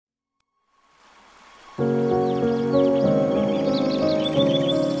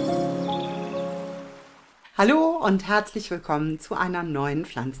Hallo und herzlich willkommen zu einer neuen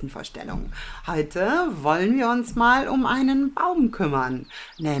Pflanzenvorstellung. Heute wollen wir uns mal um einen Baum kümmern,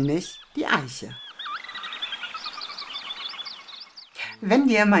 nämlich die Eiche. Wenn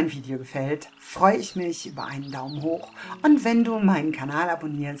dir mein Video gefällt, freue ich mich über einen Daumen hoch und wenn du meinen Kanal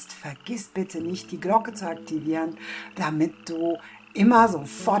abonnierst, vergiss bitte nicht die Glocke zu aktivieren, damit du immer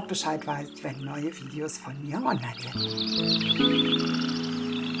sofort Bescheid weißt, wenn neue Videos von mir online sind.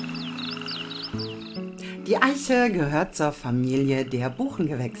 Die Eiche gehört zur Familie der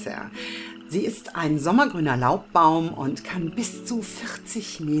Buchengewächse. Sie ist ein sommergrüner Laubbaum und kann bis zu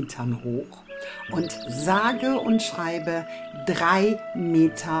 40 Metern hoch und sage und schreibe 3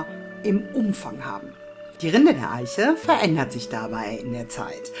 Meter im Umfang haben. Die Rinde der Eiche verändert sich dabei in der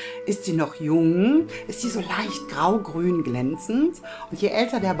Zeit. Ist sie noch jung, ist sie so leicht grau-grün glänzend und je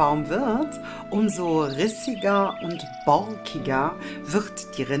älter der Baum wird, umso rissiger und borkiger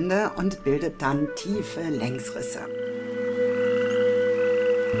wird die Rinde und bildet dann tiefe Längsrisse.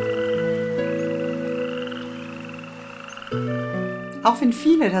 Auch wenn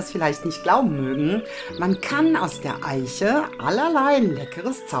viele das vielleicht nicht glauben mögen, man kann aus der Eiche allerlei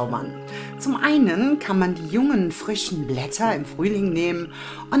Leckeres zaubern. Zum einen kann man die jungen, frischen Blätter im Frühling nehmen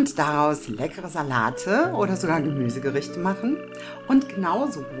und daraus leckere Salate oder sogar Gemüsegerichte machen. Und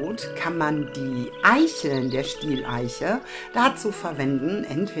genauso gut kann man die Eicheln der Stieleiche dazu verwenden,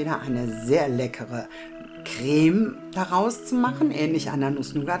 entweder eine sehr leckere Creme daraus zu machen, ähnlich einer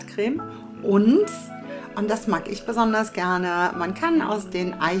Nuss-Nougat-Creme, und das mag ich besonders gerne, man kann aus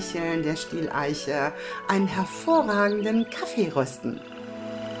den Eicheln der Stieleiche einen hervorragenden Kaffee rösten.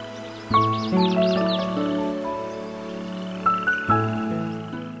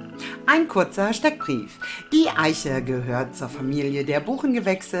 Ein kurzer Steckbrief. Die Eiche gehört zur Familie der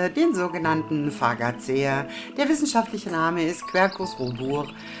Buchengewächse, den sogenannten Fagaceae. Der wissenschaftliche Name ist Quercus robur.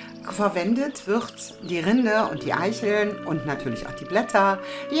 Verwendet wird die Rinde und die Eicheln und natürlich auch die Blätter.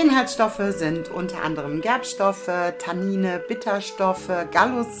 Die Inhaltsstoffe sind unter anderem Gerbstoffe, Tannine, Bitterstoffe,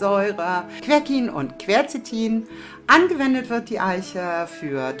 Gallussäure, Quercetin und Quercetin. Angewendet wird die Eiche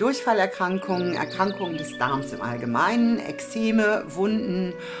für Durchfallerkrankungen, Erkrankungen des Darms im Allgemeinen, Ekzeme,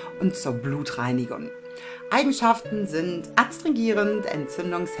 Wunden und zur Blutreinigung. Eigenschaften sind adstringierend,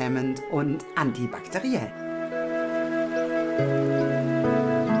 entzündungshemmend und antibakteriell.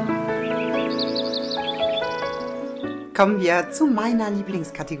 Kommen wir zu meiner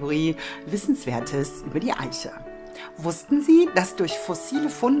Lieblingskategorie Wissenswertes über die Eiche. Wussten Sie, dass durch fossile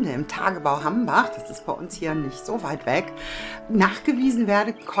Funde im Tagebau Hambach, das ist bei uns hier nicht so weit weg, nachgewiesen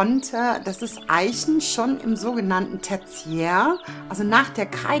werden konnte, dass es Eichen schon im sogenannten Tertiär, also nach der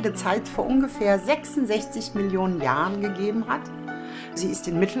Kreidezeit vor ungefähr 66 Millionen Jahren gegeben hat? Sie ist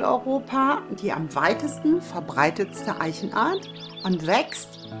in Mitteleuropa die am weitesten verbreitetste Eichenart und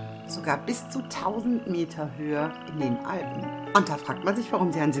wächst sogar bis zu 1000 Meter Höhe in den Alpen. Und da fragt man sich,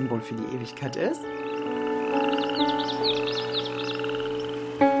 warum sie ein Symbol für die Ewigkeit ist.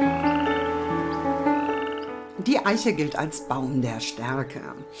 Die Eiche gilt als Baum der Stärke,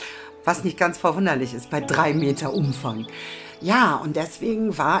 was nicht ganz verwunderlich ist bei 3 Meter Umfang. Ja, und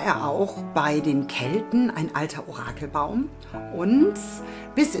deswegen war er auch bei den Kelten ein alter Orakelbaum und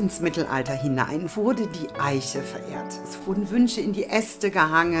bis ins Mittelalter hinein wurde die Eiche verehrt. Es wurden Wünsche in die Äste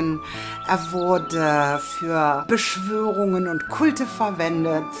gehangen, er wurde für Beschwörungen und Kulte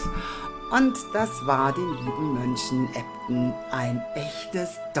verwendet und das war den lieben Mönchen Äbten ein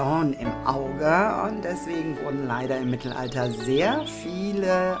echtes Dorn im Auge und deswegen wurden leider im Mittelalter sehr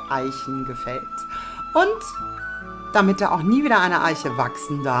viele Eichen gefällt. Und damit da auch nie wieder eine Eiche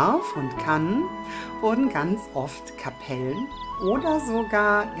wachsen darf und kann, wurden ganz oft Kapellen oder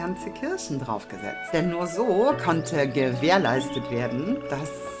sogar ganze Kirchen draufgesetzt. Denn nur so konnte gewährleistet werden, dass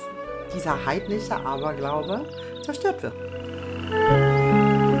dieser heidnische Aberglaube zerstört wird.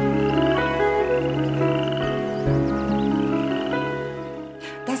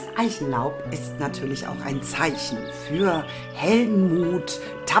 Das Eichenlaub ist natürlich auch ein Zeichen für Heldenmut,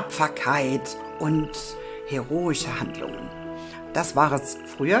 Tapferkeit und heroische Handlungen. Das war es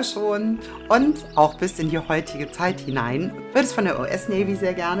früher schon und auch bis in die heutige Zeit hinein wird es von der US Navy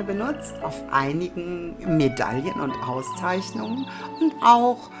sehr gerne benutzt, auf einigen Medaillen und Auszeichnungen und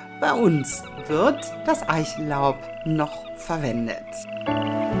auch bei uns wird das Eichenlaub noch verwendet.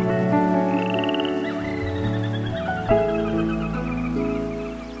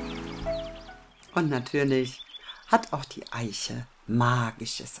 Und natürlich hat auch die Eiche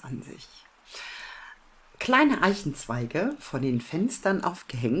Magisches an sich. Kleine Eichenzweige vor den Fenstern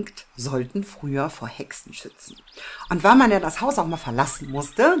aufgehängt sollten früher vor Hexen schützen. Und weil man ja das Haus auch mal verlassen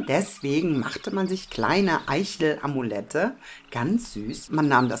musste, deswegen machte man sich kleine Eichelamulette, ganz süß. Man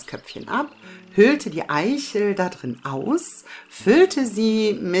nahm das Köpfchen ab, hüllte die Eichel da drin aus, füllte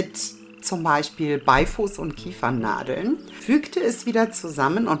sie mit zum Beispiel Beifuß- und Kiefernadeln, fügte es wieder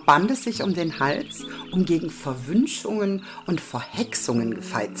zusammen und band es sich um den Hals, um gegen Verwünschungen und Verhexungen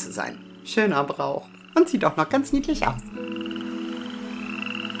gefeit zu sein. Schöner Brauch. Und sieht auch noch ganz niedlich aus.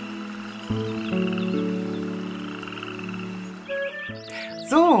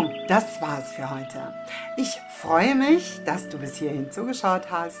 So, das war's für heute. Ich freue mich, dass du bis hierhin zugeschaut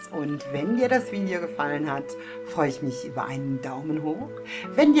hast und wenn dir das Video gefallen hat, freue ich mich über einen Daumen hoch.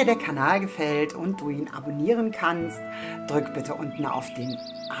 Wenn dir der Kanal gefällt und du ihn abonnieren kannst, drück bitte unten auf den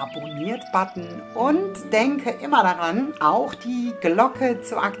Abonniert-Button und denke immer daran, auch die Glocke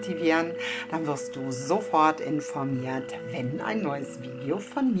zu aktivieren. Dann wirst du sofort informiert, wenn ein neues Video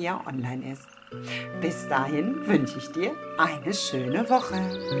von mir online ist. Bis dahin wünsche ich dir eine schöne Woche.